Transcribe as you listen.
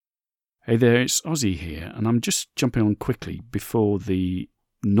Hey there, it's Ozzy here, and I'm just jumping on quickly before the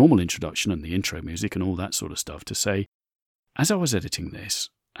normal introduction and the intro music and all that sort of stuff to say, as I was editing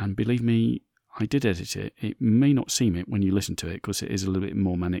this, and believe me, I did edit it, it may not seem it when you listen to it because it is a little bit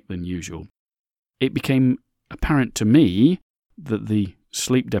more manic than usual. It became apparent to me that the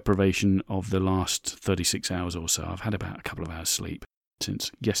sleep deprivation of the last 36 hours or so, I've had about a couple of hours sleep since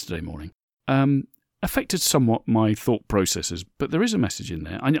yesterday morning, affected somewhat my thought processes, but there is a message in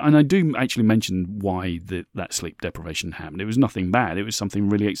there. And I do actually mention why that sleep deprivation happened. It was nothing bad. It was something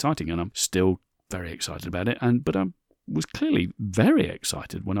really exciting, and I'm still very excited about it. But I was clearly very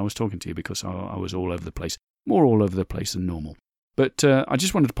excited when I was talking to you because I was all over the place, more all over the place than normal. But I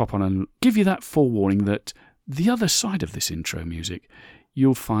just wanted to pop on and give you that forewarning that the other side of this intro music,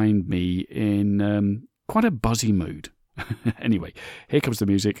 you'll find me in quite a buzzy mood. Anyway, here comes the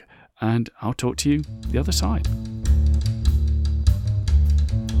music, and I'll talk to you the other side.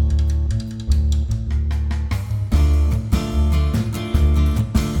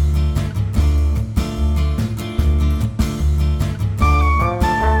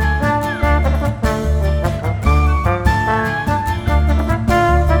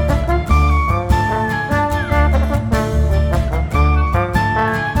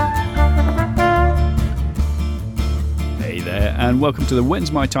 And welcome to the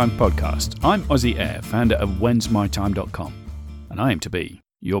When's My Time podcast. I'm Ozzy Air, founder of whensmytime.com, and I aim to be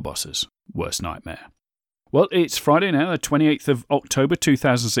your boss's worst nightmare. Well, it's Friday now, the 28th of October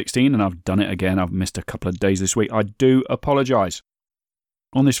 2016, and I've done it again. I've missed a couple of days this week. I do apologise.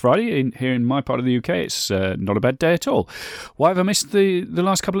 On this Friday, here in my part of the UK, it's not a bad day at all. Why have I missed the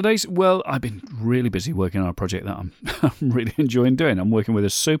last couple of days? Well, I've been really busy working on a project that I'm really enjoying doing. I'm working with a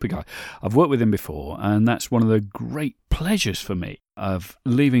super guy. I've worked with him before, and that's one of the great pleasures for me of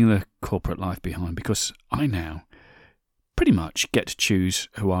leaving the corporate life behind, because I now pretty much get to choose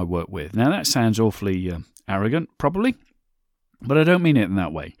who I work with. Now, that sounds awfully arrogant, probably, but I don't mean it in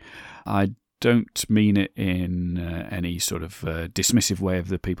that way. I don't mean it in any sort of dismissive way of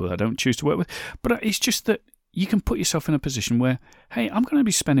the people I don't choose to work with, but it's just that you can put yourself in a position where, hey, I'm going to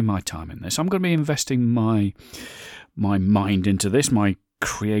be spending my time in this. I'm going to be investing my mind into this, my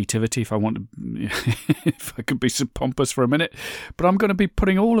creativity, if I want to, if I could be so pompous for a minute, but I'm going to be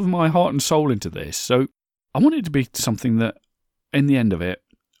putting all of my heart and soul into this. So I want it to be something that, in the end of it,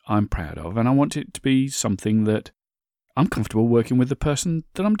 I'm proud of, and I want it to be something that I'm comfortable working with the person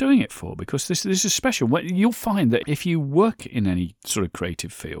that I'm doing it for, because this is special. You'll find that if you work in any sort of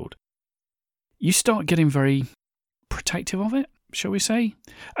creative field, you start getting very protective of it, shall we say?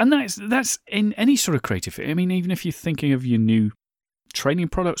 And that's in any sort of creative field. I mean, even if you're thinking of your new training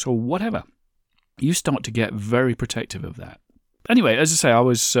products or whatever, you start to get very protective of that. Anyway, as I say, I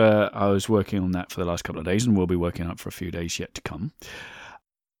was working on that for the last couple of days, and we'll be working on it for a few days yet to come.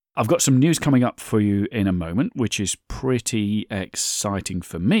 I've got some news coming up for you in a moment, which is pretty exciting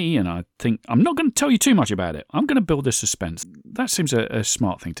for me, and I think I'm not going to tell you too much about it. I'm going to build the suspense. That seems a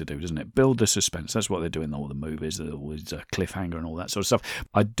smart thing to do, doesn't it? Build the suspense. That's what they do in all the movies, always a cliffhanger and all that sort of stuff.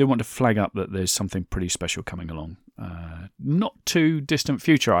 I do want to flag up that there's something pretty special coming along. Not too distant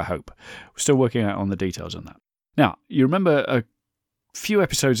future, I hope. We're still working out on the details on that. Now, you remember a few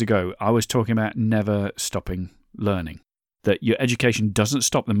episodes ago, I was talking about never stopping learning. That your education doesn't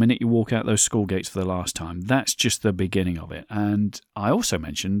stop the minute you walk out those school gates for the last time. That's just the beginning of it. And I also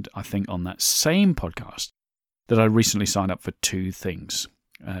mentioned, I think on that same podcast, that I recently signed up for two things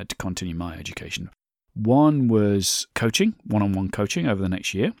to continue my education. One was coaching, one-on-one coaching over the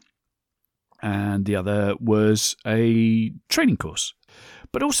next year. And the other was a training course.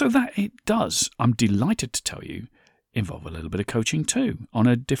 But also that it does, I'm delighted to tell you, involve a little bit of coaching too, on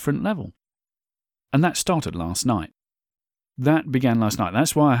a different level. And that started last night. That began last night.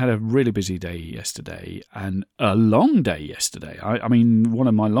 That's why I had a really busy day yesterday and a long day yesterday. I mean, one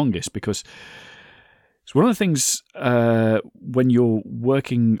of my longest, because it's one of the things when you're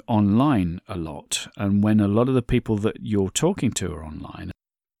working online a lot, and when a lot of the people that you're talking to are online,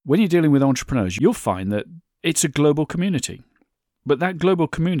 when you're dealing with entrepreneurs, you'll find that it's a global community. But that global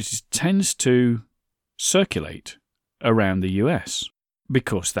community tends to circulate around the US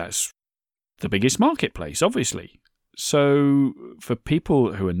because that's the biggest marketplace, obviously. So for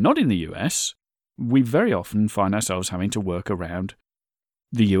people who are not in the US, we very often find ourselves having to work around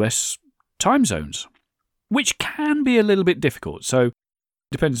the US time zones, which can be a little bit difficult. So it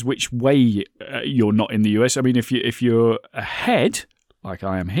depends which way you're not in the US. I mean, if you're ahead, like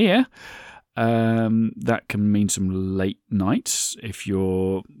I am here, that can mean some late nights. If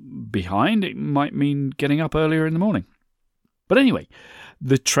you're behind, it might mean getting up earlier in the morning. But anyway,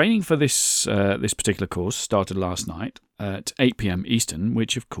 the training for this particular course started last night at 8 p.m. Eastern,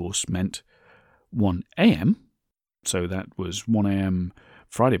 which of course meant 1 a.m. So that was 1 a.m.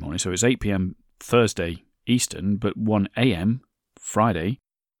 Friday morning. So it's 8 p.m. Thursday Eastern, but 1 a.m. Friday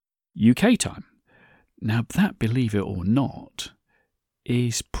UK time. Now that, believe it or not,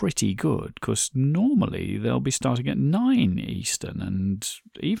 is pretty good, because normally they'll be starting at 9 Eastern, and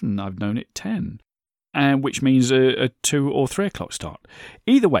even I've known it 10, and which means a 2 or 3 o'clock start.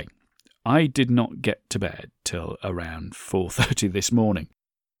 Either way, I did not get to bed till around 4:30 this morning,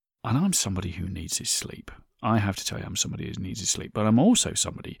 and I'm somebody who needs his sleep. I have to tell you, I'm somebody who needs his sleep, but I'm also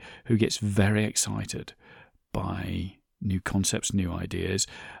somebody who gets very excited by new concepts, new ideas,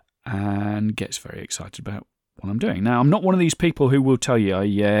 and gets very excited about what I'm doing. Now, I'm not one of these people who will tell you,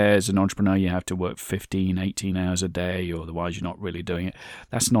 as an entrepreneur, you have to work 15, 18 hours a day, or otherwise you're not really doing it.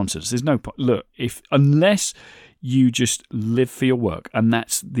 That's nonsense. There's no point. Look, unless you just live for your work, and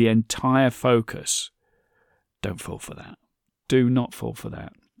that's the entire focus, don't fall for that. Do not fall for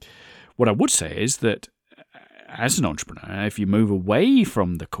that. What I would say is that as an entrepreneur, if you move away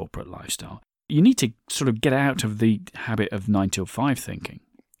from the corporate lifestyle, you need to sort of get out of the habit of 9 till 5 thinking.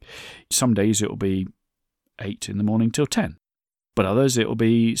 Some days it will be 8 in the morning till 10. But others it will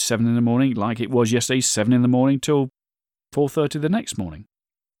be 7 in the morning, like it was yesterday, 7 in the morning till 4:30 the next morning.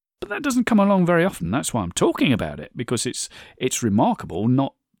 But that doesn't come along very often. That's why I'm talking about it, because it's remarkable,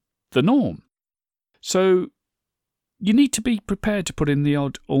 not the norm. So you need to be prepared to put in the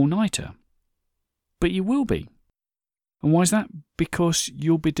odd all-nighter. But you will be. And why is that? Because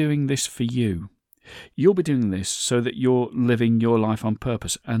you'll be doing this for you. You'll be doing this so that you're living your life on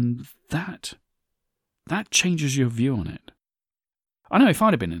purpose, and that changes your view on it. I know if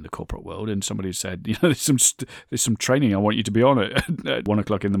I'd have been in the corporate world and somebody had said, there's some training I want you to be on at 1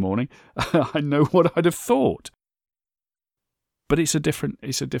 o'clock in the morning, I know what I'd have thought. But it's a different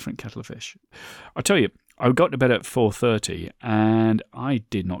kettle of fish. I tell you, I got to bed at 4:30 and I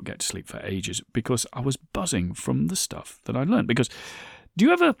did not get to sleep for ages because I was buzzing from the stuff that I learned. Because do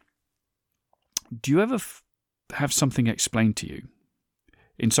you ever have something explained to you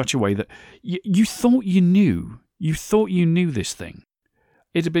in such a way that you thought you knew this thing?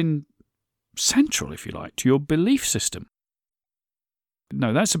 It had been central, if you like, to your belief system.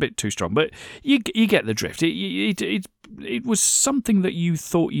 No, that's a bit too strong, but you get the drift. It was something that you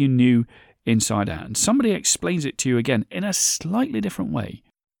thought you knew inside out, and somebody explains it to you again in a slightly different way,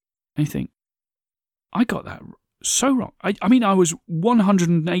 and you think, I got that so wrong. I mean, I was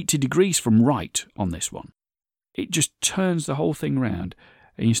 180 degrees from right on this one. It just turns the whole thing round,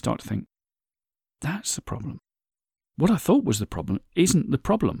 and you start to think, that's the problem. What I thought was the problem isn't the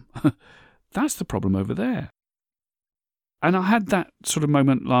problem. That's the problem over there. And I had that sort of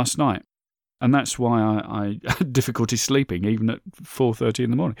moment last night, and that's why I had difficulty sleeping, even at 4:30 in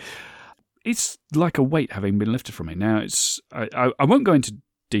the morning. It's like a weight having been lifted from me. Now, I won't go into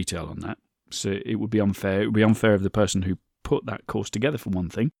detail on that, so it would be unfair. It would be unfair of the person who put that course together, for one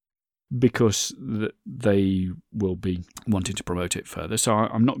thing, because they will be wanting to promote it further, so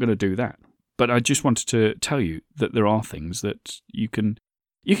I'm not going to do that. But I just wanted to tell you that there are things that you can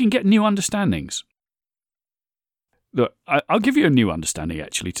get new understandings. Look, I'll give you a new understanding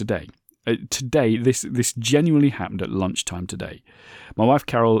actually today. Today, this genuinely happened at lunchtime today. My wife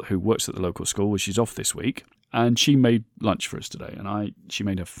Carol, who works at the local school, she's off this week, and she made lunch for us today. And she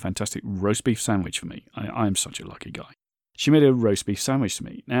made a fantastic roast beef sandwich for me. I am such a lucky guy. She made a roast beef sandwich to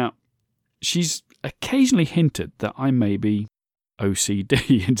me. Now, she's occasionally hinted that I may be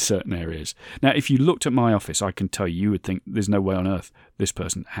OCD in certain areas. Now, if you looked at my office, I can tell you would think there's no way on earth this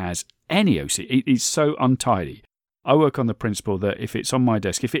person has any OCD. It's so untidy. I work on the principle that if it's on my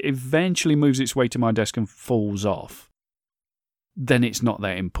desk, if it eventually moves its way to my desk and falls off, then it's not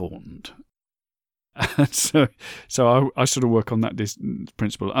that important. so I sort of work on that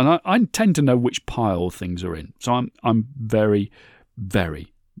principle, and I tend to know which pile things are in. So I'm very,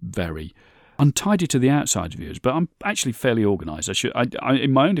 very, very untidy to the outside viewers, but I'm actually fairly organised.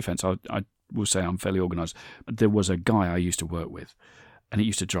 In my own defence, I will say I'm fairly organised. There was a guy I used to work with, and it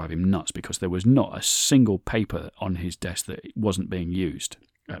used to drive him nuts because there was not a single paper on his desk that wasn't being used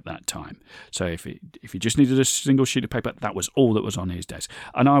at that time. So if he just needed a single sheet of paper, that was all that was on his desk.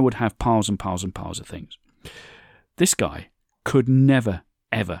 And I would have piles and piles and piles of things. This guy could never,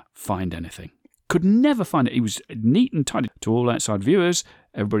 ever find anything. Could never find it. He was neat and tidy. To all outside viewers,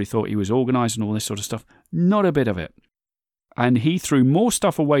 everybody thought he was organised and all this sort of stuff. Not a bit of it. And he threw more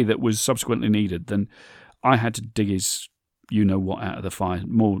stuff away that was subsequently needed than I had to dig his you-know-what out of the fire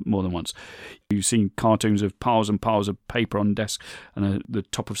more than once. You've seen cartoons of piles and piles of paper on desks and the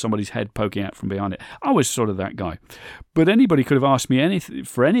top of somebody's head poking out from behind it. I was sort of that guy. But anybody could have asked me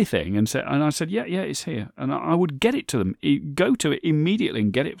anything, and I said, yeah, it's here. And I would get it to them, go to it immediately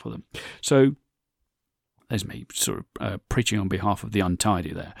and get it for them. So there's me sort of preaching on behalf of the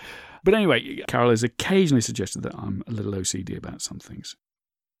untidy there. But anyway, Carol has occasionally suggested that I'm a little OCD about some things.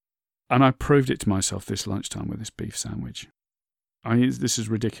 And I proved it to myself this lunchtime with this beef sandwich. This is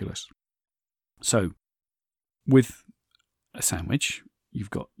ridiculous. So, with a sandwich, you've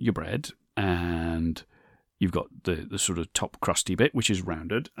got your bread, and you've got the sort of top crusty bit, which is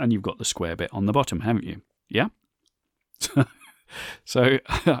rounded, and you've got the square bit on the bottom, haven't you? Yeah? So,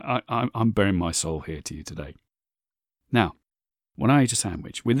 I'm bearing my soul here to you today. Now, when I eat a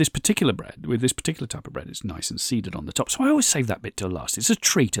sandwich, with this particular bread, with this particular type of bread, it's nice and seeded on the top. So I always save that bit till last. It's a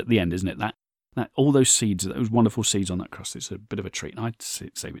treat at the end, isn't it? That all those seeds, those wonderful seeds on that crust, it's a bit of a treat. And I'd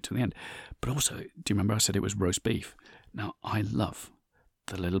save it till the end. But also, do you remember I said it was roast beef? Now, I love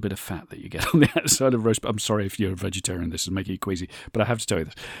the little bit of fat that you get on the outside of roast beef. I'm sorry if you're a vegetarian, this is making you queasy, but I have to tell you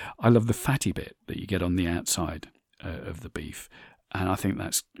this. I love the fatty bit that you get on the outside of the beef. And I think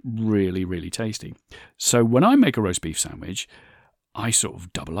that's really, really tasty. So when I make a roast beef sandwich, I sort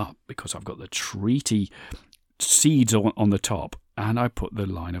of double up because I've got the treaty seeds on the top, and I put the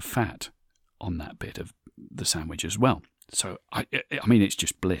line of fat on that bit of the sandwich as well. So, I mean, it's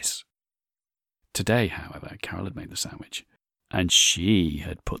just bliss. Today, however, Carol had made the sandwich, and she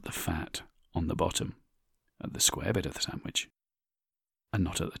had put the fat on the bottom of the square bit of the sandwich, and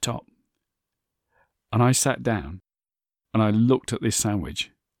not at the top. And I sat down, and I looked at this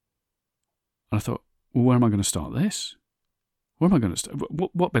sandwich, and I thought, well, where am I going to start this? Where am I going to start?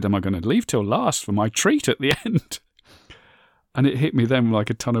 What bit am I going to leave till last for my treat at the end? And it hit me then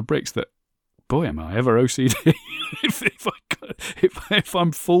like a ton of bricks that, boy, am I ever OCD if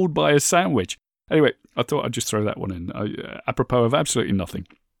I'm fooled by a sandwich. Anyway, I thought I'd just throw that one in, apropos of absolutely nothing.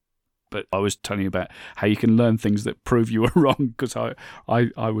 But I was telling you about how you can learn things that prove you were wrong, because I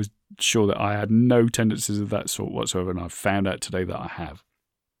was sure that I had no tendencies of that sort whatsoever, and I found out today that I have.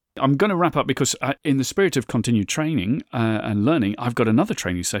 I'm going to wrap up because in the spirit of continued training and learning, I've got another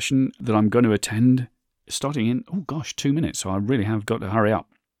training session that I'm going to attend starting in, 2 minutes, so I really have got to hurry up.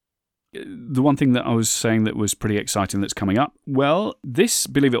 The one thing that I was saying that was pretty exciting that's coming up, well, this,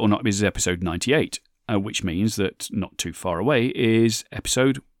 believe it or not, is episode 98, which means that not too far away is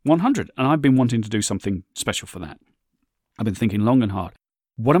episode 100, and I've been wanting to do something special for that. I've been thinking long and hard,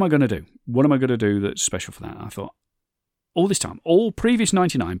 what am I going to do? What am I going to do that's special for that? And I thought, all this time, all previous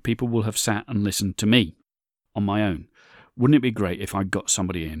 99 people will have sat and listened to me on my own. Wouldn't it be great if I got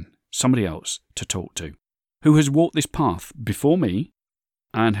somebody else to talk to, who has walked this path before me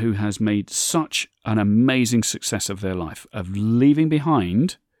and who has made such an amazing success of their life, of leaving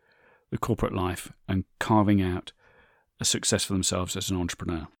behind the corporate life and carving out a success for themselves as an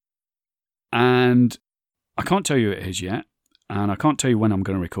entrepreneur. And I can't tell you who it is yet, and I can't tell you when I'm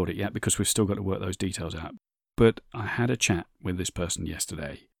going to record it yet because we've still got to work those details out. But I had a chat with this person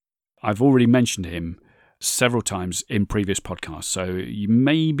yesterday. I've already mentioned him several times in previous podcasts, so you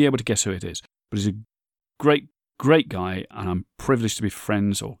may be able to guess who it is. But he's a great, great guy, and I'm privileged to be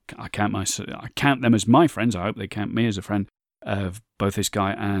friends, or I count them as my friends. I hope they count me as a friend of both this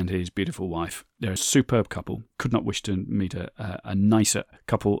guy and his beautiful wife. They're a superb couple. Could not wish to meet a nicer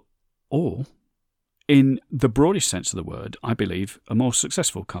couple, or, in the broadest sense of the word, I believe, a more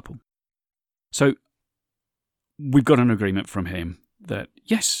successful couple. So, we've got an agreement from him that,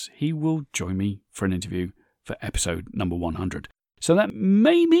 yes, he will join me for an interview for episode number 100. So that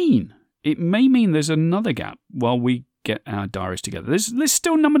may mean there's another gap while we get our diaries together. There's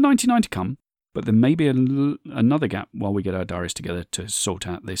still number 99 to come, but there may be another gap while we get our diaries together to sort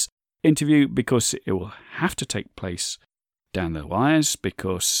out this interview, because it will have to take place down the wires,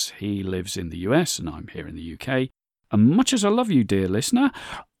 because he lives in the US and I'm here in the UK. And much as I love you, dear listener,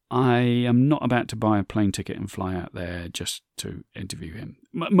 I am not about to buy a plane ticket and fly out there just to interview him.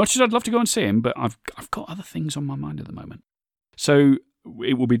 Much as I'd love to go and see him, but I've got other things on my mind at the moment. So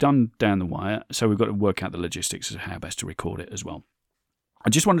it will be done down the wire, so we've got to work out the logistics of how best to record it as well. I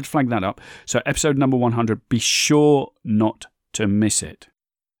just wanted to flag that up. So episode number 100, be sure not to miss it.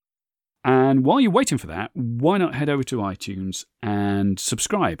 And while you're waiting for that, why not head over to iTunes and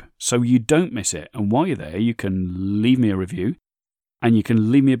subscribe so you don't miss it. And while you're there, you can leave me a review. And you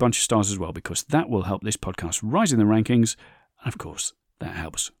can leave me a bunch of stars as well, because that will help this podcast rise in the rankings. And of course, that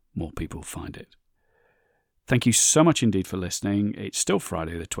helps more people find it. Thank you so much indeed for listening. It's still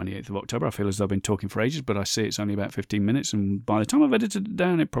Friday, the 28th of October. I feel as though I've been talking for ages, but I see it's only about 15 minutes. And by the time I've edited it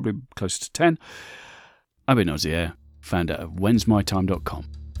down, it's probably close to 10. I've been Ozzy Air. founder of whensmytime.com,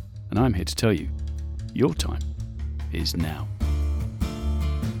 and I'm here to tell you, your time is now.